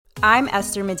I'm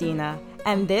Esther Medina,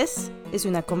 and this is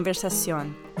Una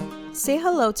Conversación. Say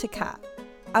hello to Kat,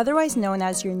 otherwise known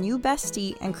as your new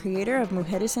bestie and creator of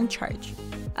Mujeres in Charge,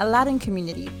 a Latin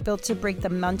community built to break the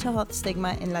mental health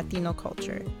stigma in Latino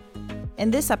culture. In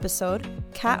this episode,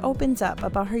 Kat opens up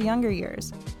about her younger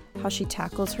years, how she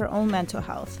tackles her own mental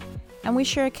health, and we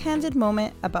share a candid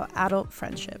moment about adult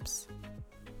friendships.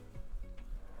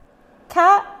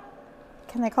 Kat,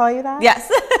 can I call you that?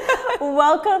 Yes.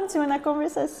 Welcome to Una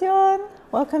Conversación.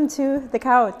 Welcome to the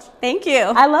couch. Thank you.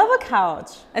 I love a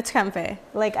couch. It's comfy.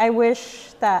 Like, I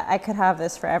wish that I could have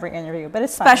this for every interview, but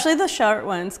it's Especially the short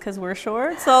ones, because we're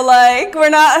short. So, like,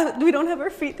 we don't have our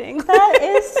feet dangling. That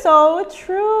is so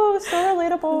true. So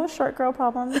relatable. Short girl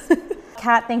problems.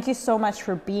 Kat, thank you so much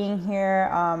for being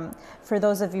here. For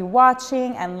those of you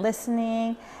watching and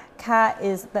listening, Kat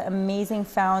is the amazing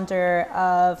founder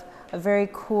of a very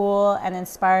cool and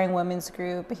inspiring women's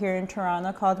group here in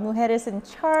Toronto called Mujeres in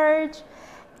Charge.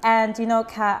 And you know,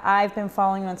 Kat, I've been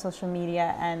following you on social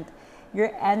media, and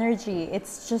your energy,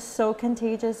 it's just so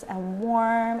contagious and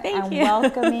warm and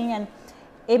welcoming. And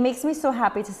it makes me so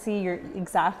happy to see you're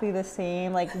exactly the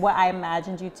same, like what I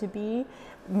imagined you to be,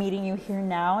 meeting you here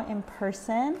now in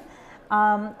person.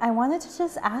 I wanted to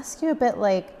just ask you a bit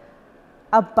like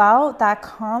about that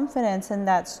confidence and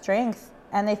that strength.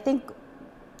 And I think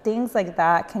things like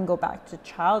that can go back to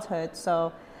childhood.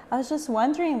 So I was just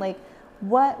wondering, like,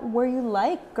 what were you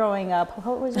like growing up?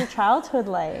 What was your childhood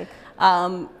like?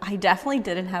 I definitely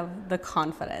didn't have the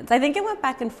confidence. I think it went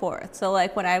back and forth. So,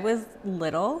 like, when I was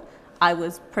little, I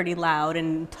was pretty loud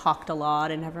and talked a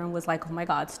lot, and everyone was like, oh my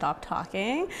God, stop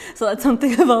talking. So that's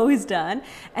something I've always done.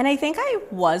 And I think I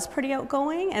was pretty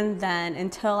outgoing. And then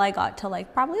until I got to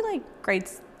probably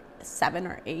grades 7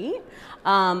 or 8,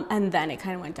 and then it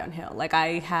kind of went downhill. Like,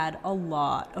 I had a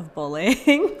lot of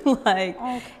bullying.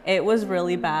 It was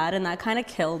really bad, and that kind of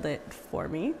killed it for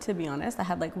me, to be honest. I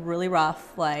had really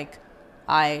rough,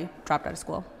 I dropped out of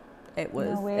school. It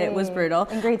was brutal.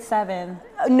 In grade 7?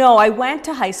 No, I went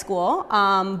to high school,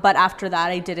 but after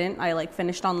that I didn't. I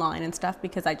finished online and stuff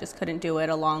because I just couldn't do it,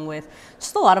 along with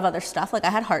just a lot of other stuff. I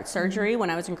had heart surgery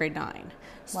when I was in grade 9.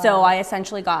 Wow. So I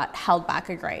essentially got held back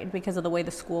a grade because of the way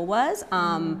the school was.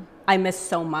 I missed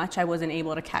so much, I wasn't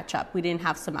able to catch up. We didn't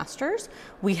have semesters.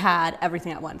 We had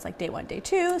everything at once, like day 1, day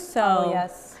 2.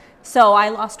 So I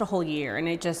lost a whole year, and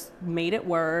it just made it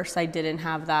worse. I didn't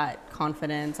have that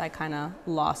confidence. I kind of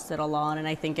lost it a lot, and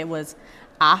I think it was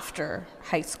after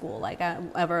high school.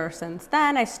 Ever since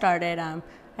then, I started,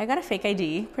 I got a fake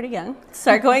ID pretty young,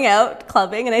 started going out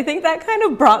clubbing, and I think that kind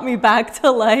of brought me back to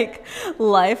life.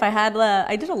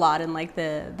 I did a lot in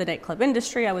the nightclub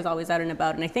industry. I was always out and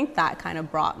about, and I think that kind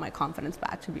of brought my confidence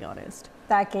back, to be honest.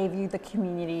 That gave you the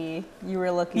community you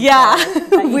were looking for. Yeah,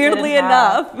 weirdly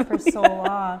enough. For so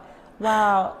long.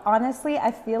 Wow. Honestly,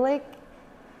 I feel like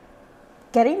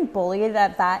getting bullied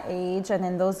at that age and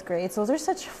in those grades, those are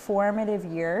such formative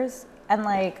years. And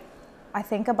I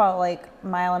think about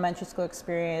my elementary school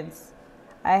experience.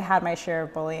 I had my share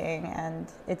of bullying, and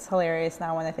it's hilarious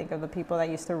now when I think of the people that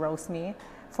used to roast me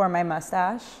for my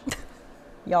mustache.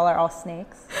 Y'all are all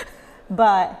snakes.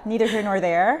 But neither here nor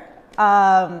there.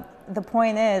 The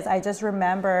point is, I just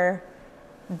remember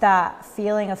that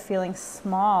feeling of feeling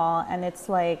small, and it's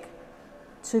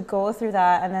to go through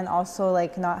that, and then also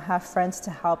not have friends to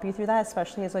help you through that,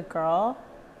 especially as a girl,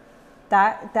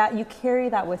 that you carry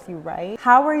that with you, right?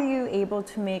 How were you able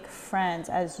to make friends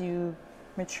as you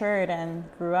matured and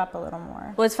grew up a little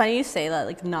more? Well, it's funny you say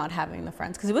that, not having the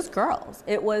friends, because it was girls.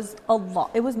 It was a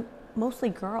lot. It was mostly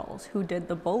girls who did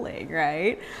the bullying,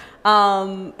 right?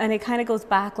 And it kind of goes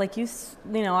back,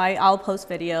 I'll post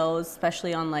videos,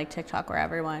 especially on TikTok, where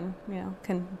everyone,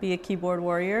 can be a keyboard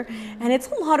warrior. And it's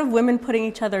a lot of women putting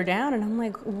each other down. And I'm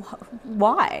like,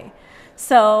 why?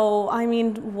 So, I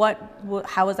mean,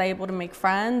 how was I able to make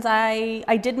friends?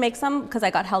 I did make some, because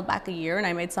I got held back a year, and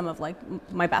I made some of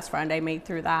my best friend I made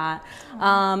through that.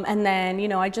 And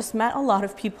then, I just met a lot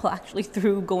of people actually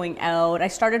through going out. I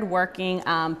started working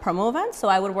promo events. So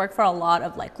I would work for a lot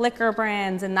of liquor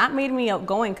brands, and that made me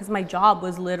outgoing because my job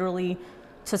was literally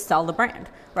to sell the brand,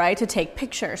 right? To take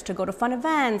pictures, to go to fun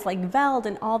events like Veld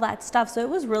and all that stuff. So it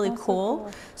was really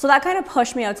cool. So that kind of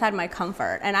pushed me outside my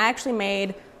comfort. And I actually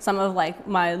made some of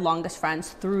my longest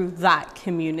friends through that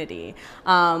community.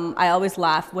 I always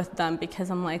laugh with them because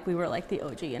I'm we were the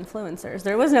OG influencers.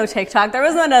 There was no TikTok. There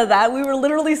was none of that. We were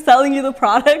literally selling you the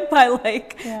product by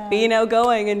being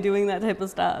outgoing and doing that type of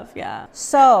stuff. Yeah.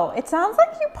 So it sounds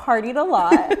like you partied a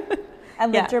lot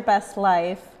and lived your best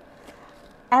life.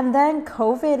 And then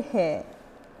COVID hit.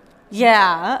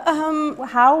 Yeah.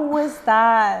 How was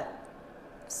that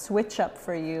switch up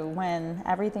for you when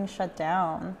everything shut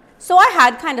down? So I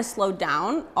had kind of slowed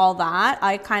down all that.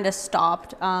 I kind of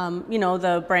stopped,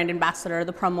 the brand ambassador,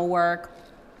 the promo work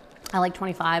at like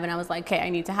 25, and I was like, okay, I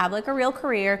need to have like a real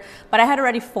career, but I had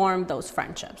already formed those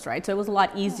friendships, right? So it was a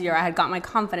lot easier. I had got my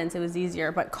confidence, it was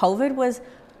easier, but COVID was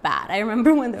bad. I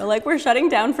remember when they're like, we're shutting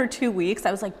down for 2 weeks.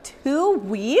 I was like, 2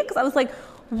 weeks? I was like,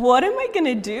 what am I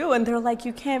gonna do? And they're like,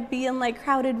 you can't be in like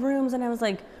crowded rooms. And I was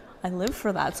like, I live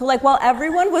for that. So like while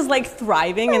everyone was like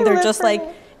thriving and they're just like,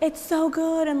 it's so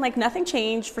good, and like nothing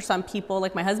changed for some people.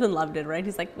 Like my husband loved it, right?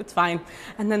 He's like, it's fine.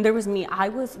 And then there was me. I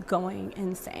was going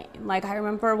insane. Like I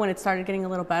remember when it started getting a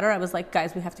little better, I was like,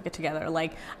 guys, we have to get together.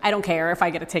 Like I don't care if I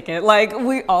get a ticket. Like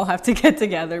we all have to get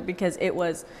together because it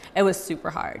was super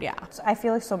hard. Yeah. So I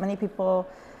feel like so many people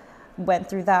went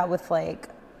through that with like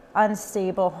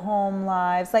unstable home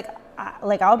lives. Like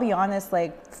I'll be honest,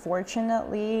 like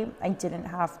fortunately I didn't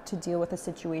have to deal with a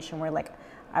situation where like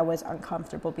I was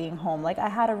uncomfortable being home. Like I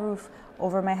had a roof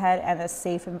over my head and a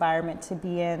safe environment to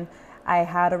be in. I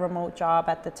had a remote job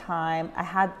at the time. I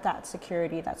had that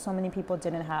security that so many people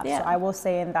didn't have. Yeah. So I will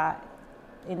say in that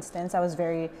instance, I was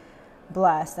very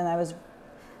blessed and I was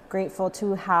grateful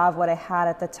to have what I had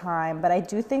at the time. But I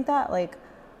do think that like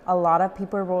a lot of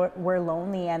people were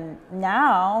lonely, and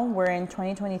now we're in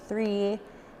 2023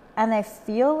 and I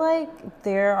feel like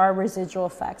there are residual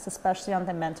effects, especially on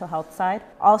the mental health side.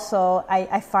 Also,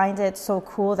 I find it so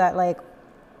cool that like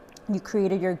you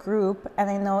created your group, and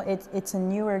I know it's a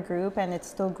newer group and it's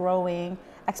still growing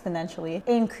exponentially.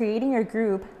 In creating your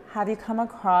group, have you come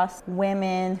across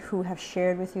women who have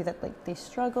shared with you that like they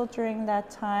struggled during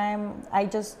that time? I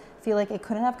just feel like it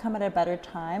couldn't have come at a better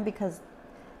time, because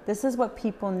this is what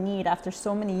people need after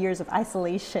so many years of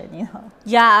isolation, you know?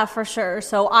 Yeah, for sure.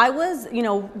 So I was,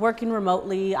 working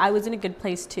remotely. I was in a good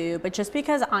place too, but just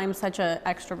because I'm such an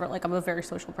extrovert, like I'm a very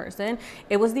social person,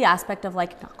 it was the aspect of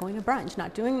like not going to brunch,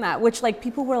 not doing that, which like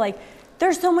people were like,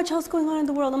 there's so much else going on in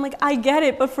the world. I'm like, I get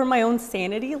it, but for my own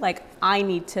sanity, like I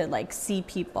need to like see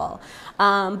people.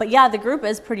 But yeah, the group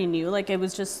is pretty new. Like it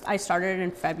was just, I started it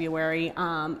in February.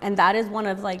 And that is one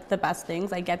of like the best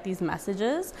things. I get these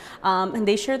messages and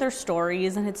they share their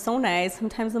stories, and it's so nice.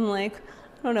 Sometimes I'm like,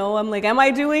 I don't know, I'm like, am I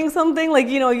doing something? Like,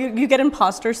 you get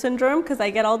imposter syndrome, because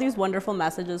I get all these wonderful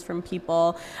messages from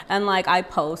people. And like I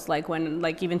post, like when,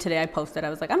 like even today I posted, I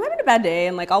was like, I'm having a bad day.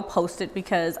 And like I'll post it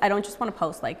because I don't just want to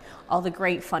post like all the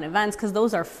great fun events, because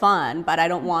those are fun, but I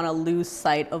don't want to lose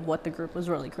sight of what the group was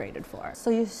really created for.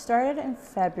 So you started in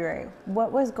February.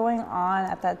 What was going on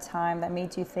at that time that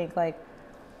made you think like,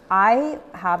 I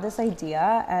have this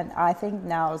idea and I think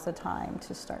now is the time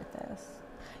to start this?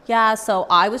 Yeah, so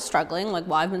I was struggling,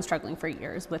 I've been struggling for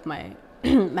years with my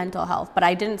mental health, but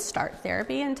I didn't start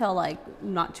therapy until like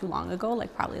not too long ago,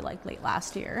 like probably like late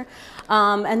last year.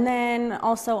 And then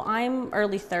also I'm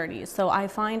early 30s, so I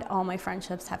find all my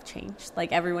friendships have changed.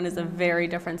 Like everyone is a very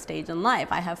different stage in life.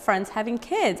 I have friends having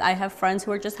kids. I have friends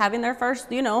who are just having their first,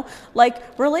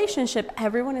 relationship.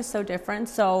 Everyone is so different.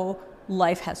 So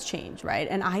life has changed, right?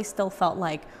 And I still felt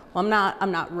like, well,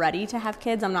 I'm not ready to have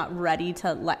kids. I'm not ready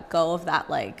to let go of that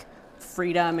like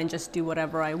freedom and just do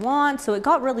whatever I want. So it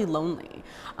got really lonely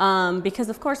because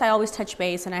of course I always touch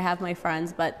base and I have my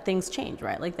friends, but things change,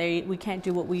 right? Like we can't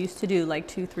do what we used to do like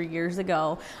 2-3 years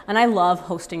ago. And I love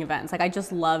hosting events. Like I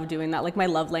just love doing that. Like my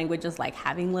love language is like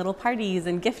having little parties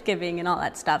and gift giving and all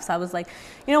that stuff. So I was like,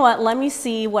 you know what, let me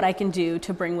see what I can do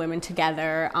to bring women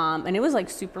together. And it was like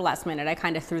super last minute. I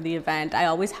kind of threw the event. I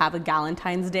always have a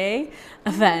Galentine's Day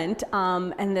event.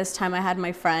 And this time I had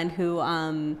my friend who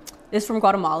is from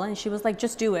Guatemala, and she was like,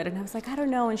 just do it. And I was like, I don't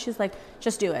know. And she's like,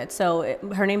 just do it. So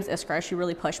her name's Iskra. She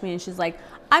really pushed me, and she's like,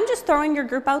 I'm just throwing your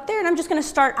group out there and I'm just going to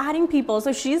start adding people.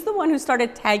 So she's the one who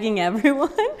started tagging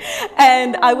everyone.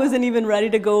 And I wasn't even ready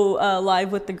to go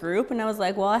live with the group. And I was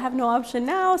like, well, I have no option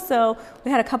now. So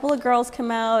we had a couple of girls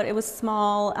come out. It was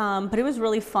small, but it was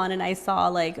really fun. And I saw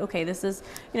like, okay, this is,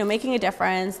 making a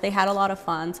difference. They had a lot of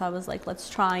fun. So I was like, let's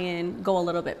try and go a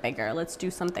little bit bigger. Let's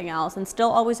do something else. And still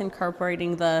always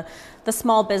incorporating the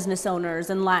small business owners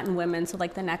and Latin women. So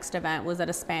like the next event was at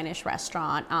a Spanish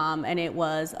restaurant, and it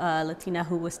was a Latina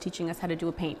who was teaching us how to do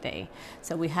a paint day.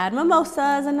 So we had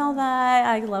mimosas and all that.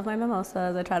 I love my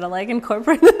mimosas. I try to like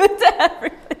incorporate them into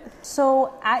everything.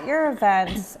 So at your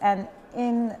events and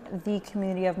in the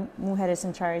community of Mujeres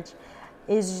in Charge,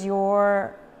 is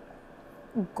your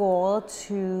goal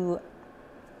to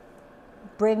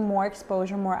bring more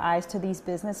exposure, more eyes to these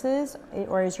businesses,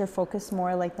 or is your focus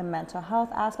more like the mental health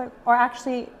aspect, or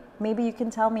actually maybe you can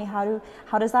tell me how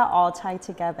does that all tie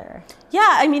together? Yeah,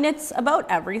 I mean, it's about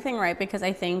everything, right? Because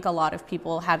I think a lot of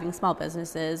people having small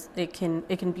businesses, it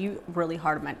can be really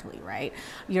hard mentally, right?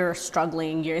 You're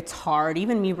struggling, it's hard.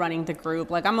 Even me running the group,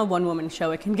 like I'm a one-woman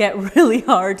show, it can get really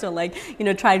hard to like,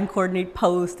 try and coordinate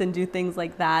posts and do things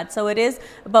like that. So it is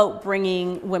about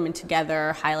bringing women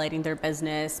together, highlighting their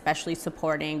business, especially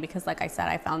supporting, because like I said,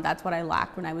 I found that's what I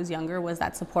lacked when I was younger, was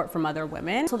that support from other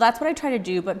women. So that's what I try to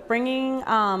do, but bringing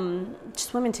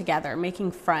just women together,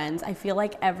 making friends. I feel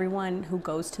like everyone who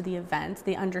goes to the event,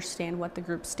 they understand what the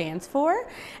group stands for,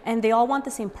 and they all want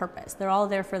the same purpose. They're all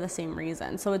there for the same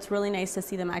reason. So it's really nice to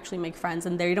see them actually make friends,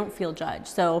 and they don't feel judged.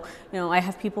 So, I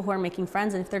have people who are making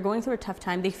friends, and if they're going through a tough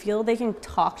time, they feel they can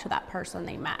talk to that person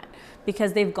they met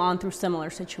because they've gone through similar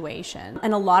situations.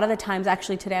 And a lot of the times,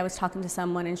 actually today I was talking to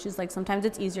someone and she's like, sometimes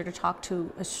it's easier to talk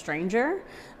to a stranger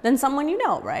than someone you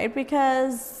know, right?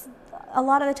 Because a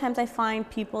lot of the times I find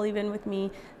people, even with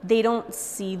me, they don't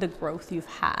see the growth you've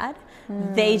had.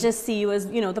 They just see you as,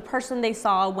 the person they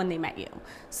saw when they met you.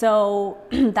 So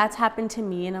that's happened to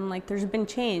me, and I'm like, there's been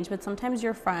change, but sometimes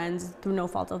your friends, through no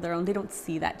fault of their own, they don't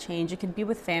see that change. It could be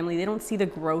with family. They don't see the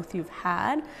growth you've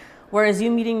had. Whereas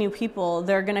you meeting new people,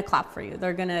 they're going to clap for you.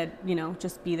 They're going to,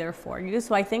 just be there for you.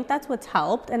 So I think that's what's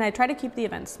helped. And I try to keep the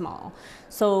event small.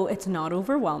 So it's not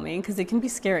overwhelming, because it can be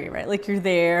scary, right? Like you're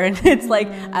there and it's like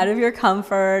out of your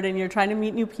comfort and you're trying to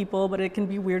meet new people, but it can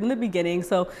be weird in the beginning.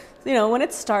 So, when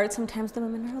it starts, sometimes the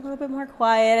women are a little bit more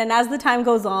quiet. And as the time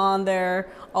goes on, the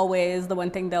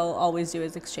one thing they'll always do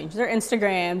is exchange their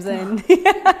Instagrams. And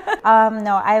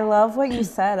No, I love what you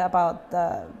said about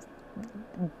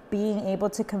being able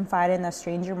to confide in a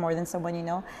stranger more than someone you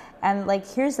know. And like,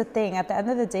 here's the thing, at the end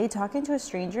of the day, talking to a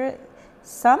stranger,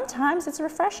 sometimes it's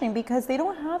refreshing because they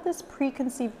don't have this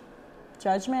preconceived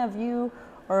judgment of you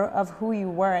or of who you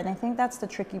were. And I think that's the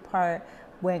tricky part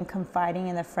when confiding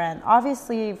in a friend.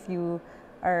 Obviously, if you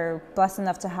are blessed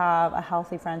enough to have a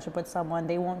healthy friendship with someone,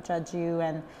 they won't judge you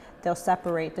and they'll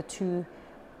separate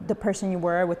the person you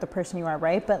were with the person you are,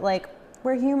 right? But like,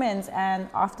 we're humans, and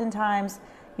oftentimes,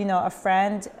 a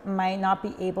friend might not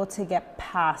be able to get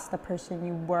past the person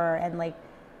you were, and like,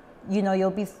 you'll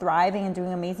be thriving and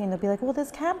doing amazing. They'll be like, well, this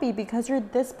can't be because you're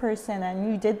this person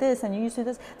and you did this and you used to do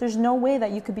this. There's no way that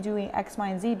you could be doing X, Y,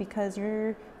 and Z because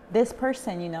you're this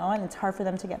person, and it's hard for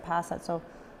them to get past that. So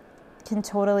can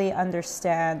totally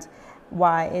understand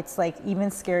why it's like even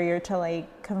scarier to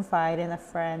like confide in a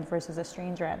friend versus a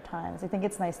stranger at times. I think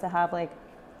it's nice to have like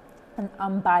an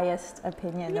unbiased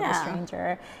opinion of a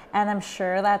stranger, and I'm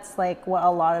sure that's like what a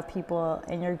lot of people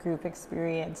in your group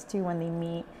experience too when they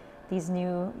meet these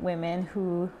new women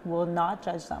who will not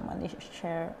judge them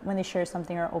when they share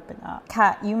something or open up.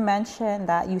 Kat, you mentioned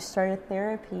that you started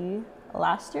therapy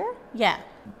last year? Yeah.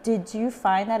 Did you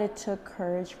find that it took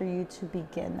courage for you to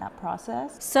begin that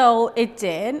process? So it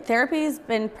did. Therapy has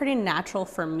been pretty natural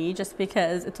for me just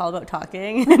because it's all about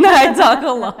talking and I talk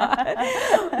a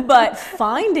lot. But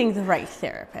finding the right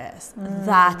therapist,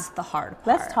 that's the hard part.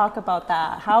 Let's talk about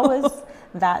that. How was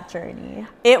that journey?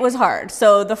 It was hard.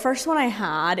 So the first one I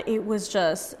had, it was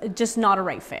just not a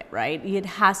right fit, right? It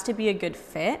has to be a good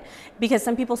fit because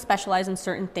some people specialize in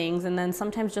certain things and then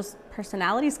sometimes just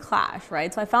personalities clash,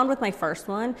 right? So I found with my first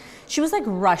one, she was like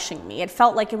rushing me. It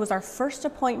felt like it was our first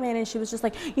appointment and she was just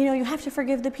like, you have to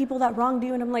forgive the people that wronged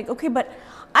you. And I'm like, okay, but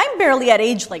I'm barely at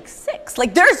age like 6.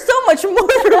 Like there's so much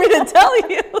more for me to tell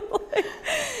you.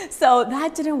 So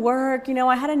that didn't work.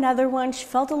 I had another one. She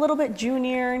felt a little bit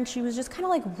junior and she was just kind of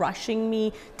like rushing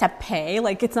me to pay.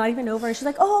 Like it's not even over. And she's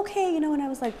like, oh, okay. And I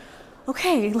was like,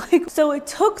 okay, so it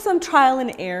took some trial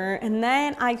and error, and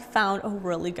then I found a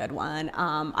really good one.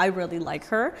 I really like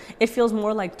her. It feels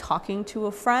more like talking to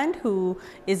a friend who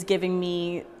is giving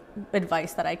me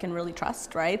advice that I can really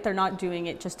trust, right? They're not doing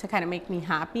it just to kind of make me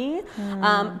happy,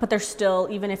 but they're still,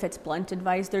 even if it's blunt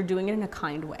advice, they're doing it in a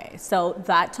kind way. So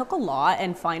that took a lot,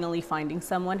 and finally finding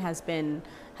someone has been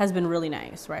really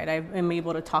nice, right? I'm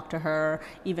able to talk to her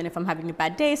even if I'm having a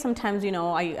bad day. Sometimes,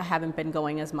 I haven't been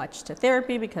going as much to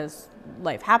therapy because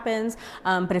life happens.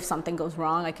 But if something goes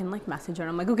wrong, I can message her and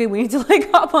I'm like, okay, we need to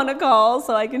hop on a call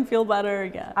so I can feel better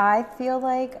again. I feel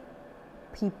like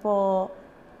people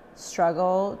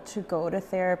struggle to go to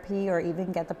therapy or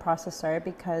even get the process started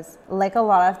because like a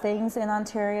lot of things in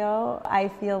Ontario, I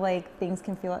feel like things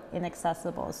can feel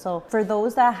inaccessible. So for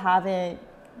those that haven't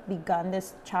begun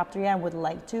this chapter yet and would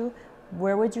like to,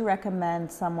 where would you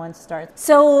recommend someone start?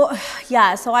 So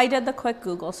I did the quick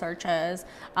Google searches.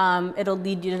 It'll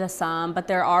lead you to some, but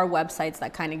there are websites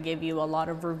that kind of give you a lot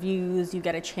of reviews. You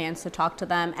get a chance to talk to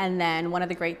them. And then one of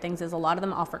the great things is a lot of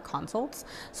them offer consults.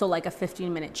 So like a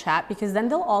 15-minute chat, because then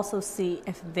they'll also see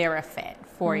if they're a fit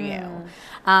for you.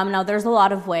 Now there's a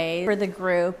lot of ways. For the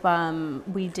group,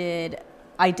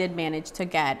 I did manage to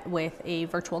get with a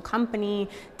virtual company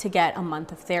to get a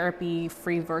month of therapy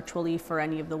free virtually for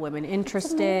any of the women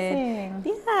interested.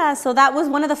 Yeah, so that was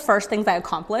one of the first things I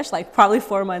accomplished, like probably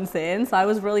 4 months in. So I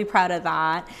was really proud of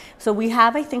that. So we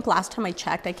have, I think last time I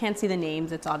checked, I can't see the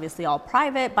names, it's obviously all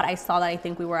private, but I saw that I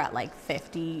think we were at like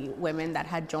 50 women that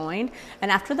had joined. And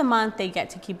after the month, they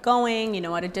get to keep going,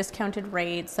 at a discounted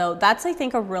rate. So that's, I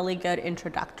think, a really good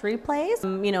introductory place.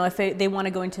 If they want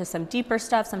to go into some deeper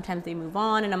stuff, sometimes they move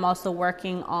on. And I'm also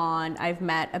working on, I've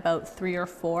met about 3 or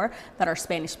 4 that are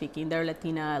Spanish speaking. They're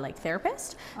Latina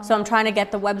therapists. So I'm trying to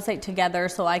get the website together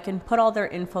so I can put all their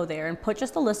info there and put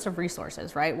just a list of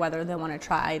resources, right? Whether they want to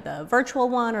try the virtual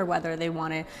one or whether they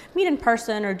want to meet in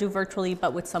person or do virtually,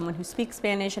 but with someone who speaks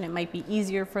Spanish, and it might be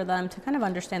easier for them to kind of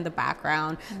understand the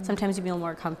background. Sometimes you feel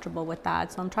more comfortable with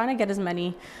that. So I'm trying to get as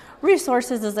many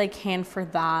resources as I can for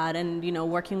that, and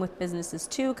working with businesses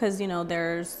too, because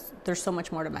there's so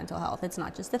much more to mental health. It's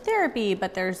not just the therapy,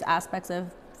 but there's aspects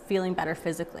of feeling better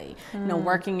physically,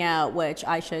 working out, which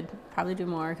I should probably do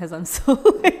more because I'm so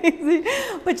lazy,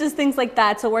 but just things like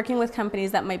that. So working with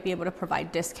companies that might be able to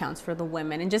provide discounts for the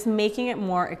women and just making it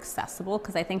more accessible,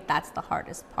 because I think that's the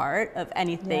hardest part of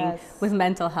anything with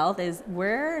mental health is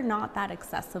we're not that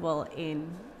accessible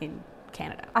in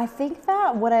Canada. I think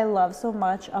that what I love so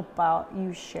much about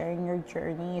you sharing your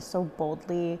journey so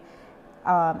boldly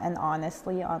and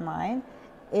honestly online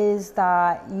is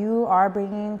that you are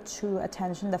bringing to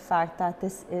attention the fact that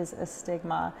this is a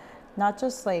stigma, not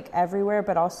just everywhere,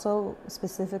 but also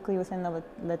specifically within the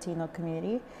Latino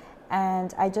community.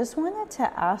 And I just wanted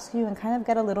to ask you and kind of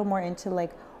get a little more into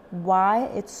why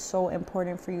it's so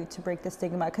important for you to break the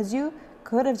stigma, because you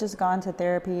could have just gone to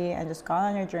therapy and just gone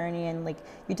on your journey, and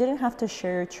you didn't have to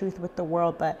share your truth with the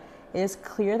world, but it is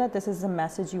clear that this is a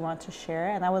message you want to share,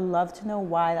 and I would love to know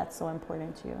why that's so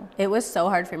important to you. It was so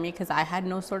hard for me because I had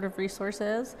no sort of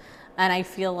resources, and I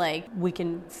feel like we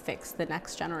can fix the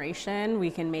next generation. We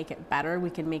can make it better. We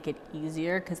can make it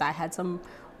easier, because I had some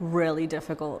really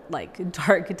difficult,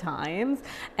 dark times,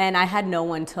 and I had no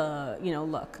one to,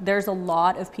 look. There's a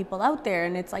lot of people out there,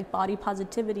 and it's body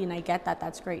positivity, and I get that,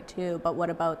 that's great too, but what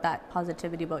about that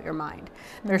positivity about your mind?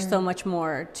 There's so much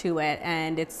more to it,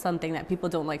 and it's something that people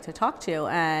don't like to talk to.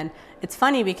 And it's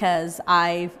funny because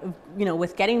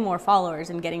with getting more followers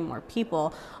and getting more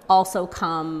people also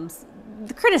comes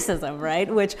the criticism,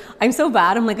 right? Which I'm so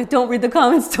bad. I'm don't read the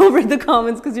comments,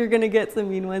 because you're going to get some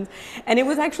mean ones. And it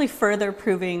was actually further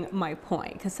proving my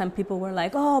point, because some people were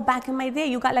like, oh, back in my day,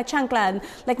 you got la chancla,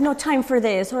 and no time for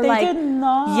this. Or they did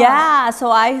not. Yeah. So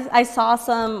I saw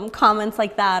some comments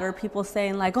like that, or people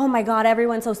saying oh my God,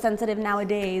 everyone's so sensitive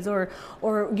nowadays, or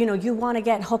you want to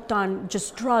get hooked on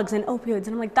just drugs and opioids.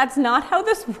 And I'm that's not how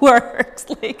this works.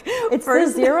 It's from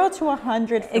 0 to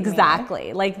 100 for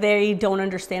exactly. me. They don't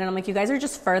understand. And I'm you guys are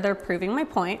just further proving my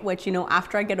point, which,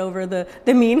 after I get over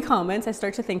the mean comments, I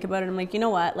start to think about it. I'm you know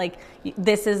what,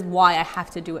 this is why I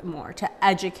have to do it more, to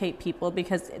educate people,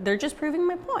 because they're just proving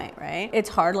my point, right? It's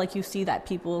hard. You see that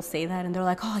people say that and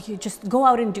they're oh, you just go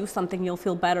out and do something, you'll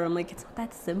feel better. I'm it's not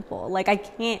that simple. I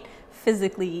can't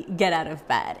physically get out of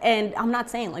bed. And I'm not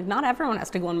saying not everyone has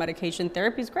to go on medication.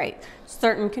 Therapy is great.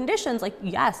 Certain conditions,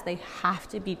 yes, they have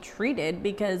to be treated,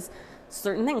 because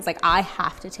certain things, I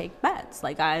have to take meds.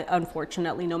 I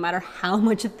unfortunately, no matter how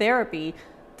much therapy,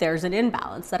 there's an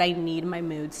imbalance that I need my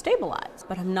mood stabilized.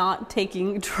 But I'm not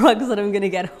taking drugs that I'm going to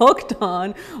get hooked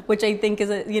on, which I think is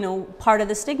part of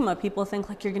the stigma. People think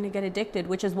you're going to get addicted,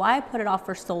 which is why I put it off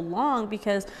for so long,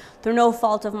 because through no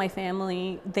fault of my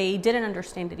family, they didn't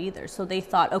understand it either. So they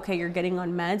thought, okay, you're getting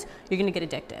on meds, you're going to get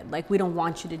addicted. We don't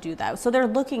want you to do that. So they're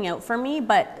looking out for me,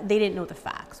 but they didn't know the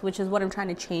facts, which is what I'm trying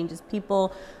to change, is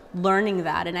people learning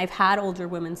that. And I've had older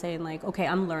women saying okay,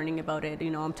 I'm learning about it.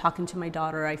 I'm talking to my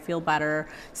daughter. I feel better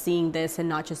seeing this and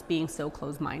not just being so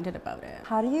closed-minded about it.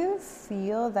 How do you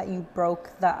feel that you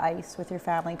broke the ice with your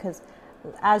family? Because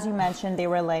as you mentioned, they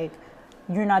were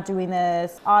you're not doing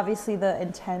this. Obviously the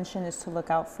intention is to look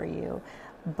out for you,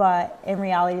 but in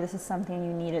reality, this is something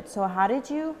you needed. So how did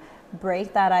you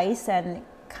break that ice and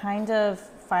kind of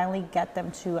finally get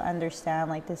them to understand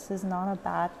this is not a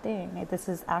bad thing, this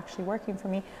is actually working for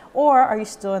me? Or are you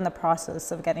still in the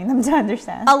process of getting them to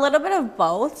understand? A little bit of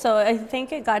both. So I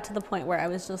think it got to the point where I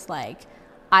was just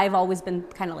I've always been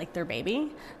kind of like their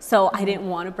baby. So I didn't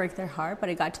want to break their heart, but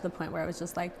it got to the point where I was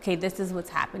just like, okay, this is what's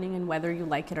happening, and whether you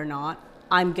like it or not,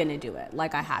 I'm gonna do it.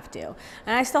 Like, I have to.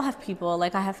 And I still have people,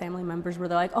 like I have family members where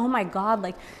they're like, oh my God,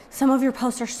 like some of your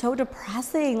posts are so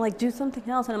depressing, like do something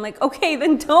else. And I'm like, okay,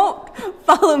 then don't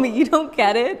follow me. You don't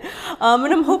get it.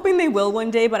 And I'm hoping they will one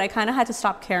day, but I kind of had to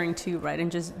stop caring too, right? And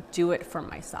just do it for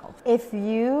myself. If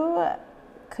you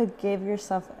could give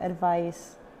yourself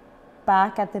advice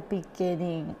back at the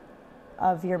beginning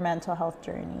of your mental health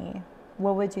journey,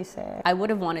 what would you say? I would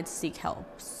have wanted to seek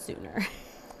help sooner.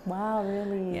 Wow,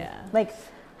 really? Yeah. Like,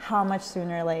 how much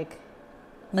sooner? Like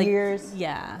years?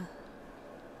 Yeah.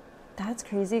 That's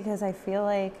crazy, because I feel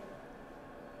like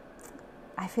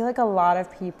a lot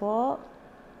of people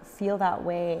feel that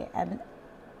way, and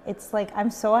it's like,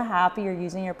 I'm so happy you're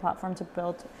using your platform to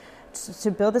build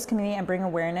this community and bring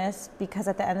awareness, because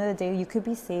at the end of the day, you could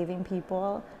be saving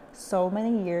people so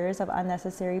many years of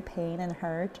unnecessary pain and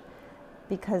hurt,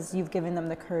 because you've given them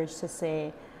the courage to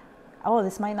say, oh,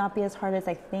 this might not be as hard as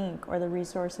I think, or the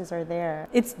resources are there.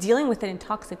 It's dealing with it in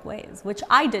toxic ways, which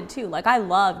I did too. Like, I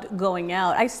loved going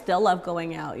out. I still love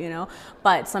going out, you know,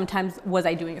 but sometimes was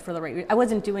I doing it for the right reason? I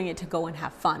wasn't doing it to go and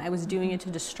have fun. I was doing it to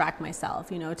distract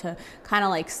myself, you know, to kind of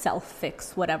like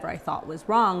self-fix whatever I thought was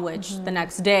wrong, which the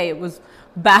next day it was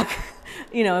back,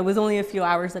 you know, it was only a few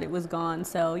hours that it was gone.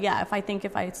 So yeah, if I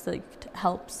had sought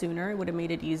help sooner, it would have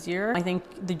made it easier. I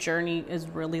think the journey is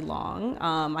really long.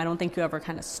 I don't think you ever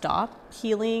kind of stop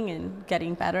healing and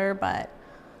getting better, but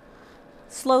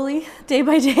slowly, day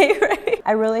by day, right?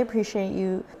 I really appreciate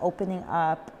you opening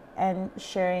up and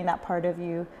sharing that part of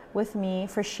you with me,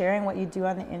 for sharing what you do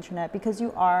on the internet, because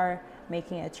you are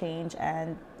making a change.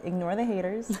 And ignore the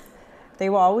haters. They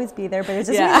will always be there, but it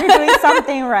just means you're doing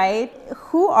something right.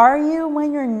 Who are you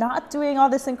when you're not doing all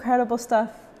this incredible stuff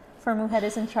for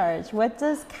Mujeres in Charge? What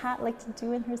does Kat like to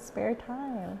do in her spare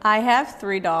time? I have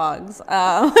 3 dogs,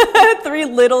 3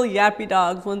 little yappy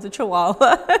dogs. One's a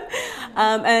Chihuahua,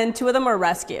 and 2 of them are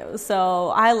rescues. So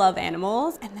I love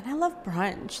animals, and then I love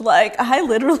brunch. Like, I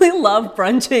literally love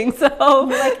brunching. So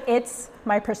like, it's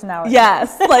my personality.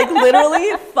 Yes, like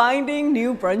literally finding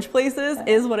new brunch places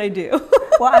is what I do.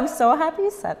 Well, I'm so happy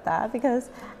you said that,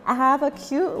 because I have a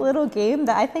cute little game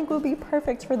that I think will be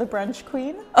perfect for the brunch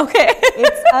queen. Okay.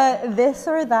 It's a this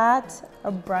or that,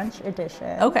 a brunch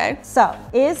edition. Okay. So,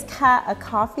 is Kat a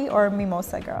coffee or a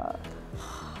mimosa girl?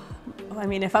 I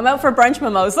mean, if I'm out for brunch,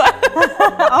 mimosa.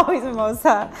 Always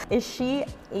mimosa. Is she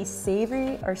a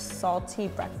savory or salty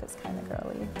breakfast kind of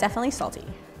girly? Definitely salty.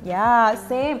 Yeah,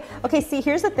 same. Okay, see,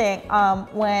 here's the thing.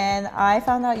 When I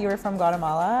found out you were from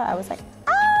Guatemala, I was like,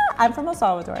 I'm from El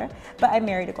Salvador, but I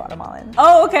married a Guatemalan.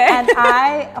 Oh, okay. And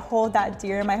I hold that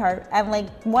dear in my heart. And like,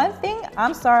 one thing,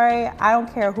 I'm sorry, I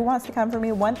don't care who wants to come for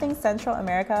me. One thing Central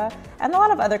America, and a lot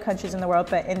of other countries in the world,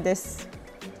 but in this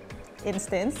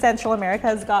instance, Central America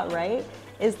has got right,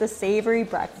 is the savory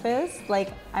breakfast.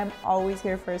 Like, I'm always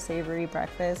here for a savory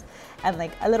breakfast, and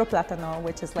like a little plátano,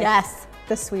 which is like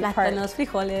the sweet part. Plátanos,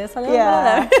 frijoles,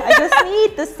 yeah, I just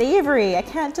need the savory. I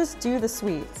can't just do the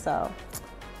sweet. So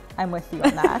I'm with you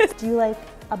on that. Do you like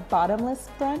a bottomless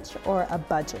brunch or a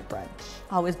budget brunch?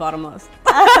 Always bottomless.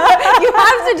 You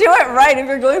have to do it right. If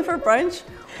you're going for brunch,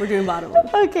 we're doing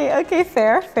bottomless. Okay,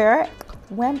 fair.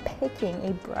 When picking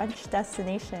a brunch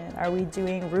destination, are we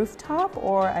doing rooftop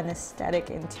or an aesthetic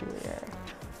interior?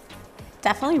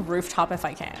 Definitely rooftop if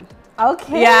I can.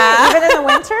 Okay, yeah. Even in the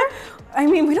winter? I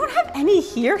mean, we don't have any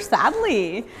here,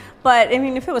 sadly. But I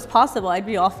mean, if it was possible, I'd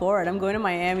be all for it. I'm going to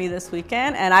Miami this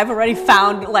weekend, and I've already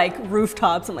found like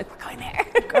rooftops. I'm like, we're going there.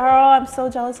 Girl, I'm so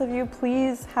jealous of you.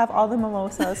 Please have all the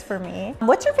mimosas for me.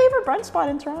 What's your favorite brunch spot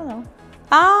in Toronto?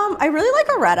 I really like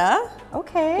Aretta.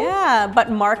 Okay. Yeah, but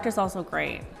Marked is also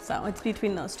great. So it's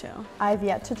between those 2. I've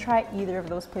yet to try either of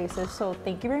those places, so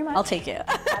thank you very much. I'll take it.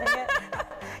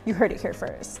 You heard it here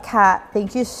first. Kat,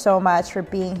 thank you so much for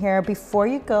being here. Before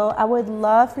you go, I would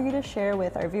love for you to share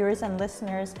with our viewers and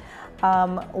listeners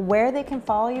where they can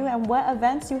follow you and what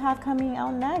events you have coming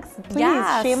out next. Please,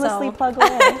 shamelessly plug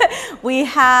away. We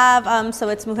have, so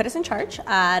it's Mujeres in Charge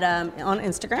on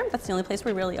Instagram. That's the only place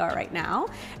we really are right now.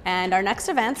 And our next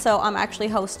event, so I'm actually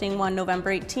hosting one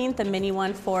November 18th, a mini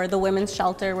one for the women's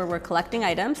shelter where we're collecting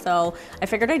items. So I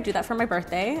figured I'd do that for my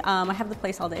birthday. I have the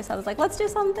place all day, so I was like, let's do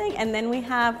something. And then we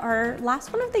have our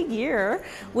last one of the year,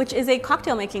 which is a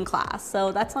cocktail making class.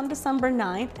 So that's on December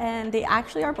 9th, and they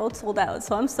actually are both sold out.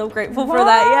 So I'm so grateful for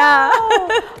that. Yeah.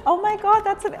 Oh my God,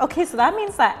 okay. So that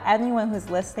means that anyone who's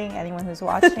listening, anyone who's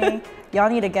watching, y'all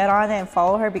need to get on it and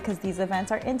follow her, because these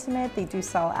events are intimate. They do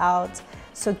sell out.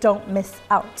 So don't miss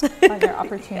out on your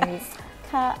opportunities. Yes.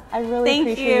 Kat. I really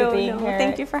appreciate you being here.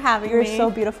 Thank you for having me. You're so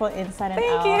beautiful inside and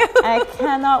out. Thank you. I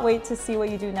cannot wait to see what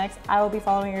you do next. I will be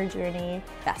following your journey.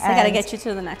 Yes, I gotta get you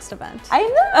to the next event. I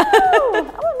know. I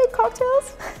want to make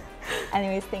cocktails.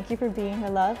 Anyways, thank you for being here,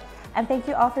 love. And thank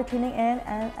you all for tuning in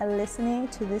and listening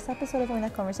to this episode of Una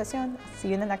Conversación. See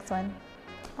you in the next one.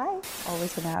 Bye.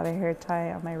 Always gonna have a hair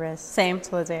tie on my wrist. Same.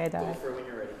 Till the day I die. Go for when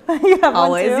you're ready. You have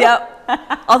Always, one too?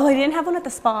 yep. Although I didn't have one at the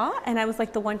spa, and I was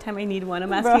like, the one time I need one,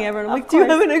 I'm asking everyone, I'm like, do you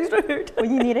have an extra hair tie?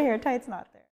 When you need a hair tie, it's not there.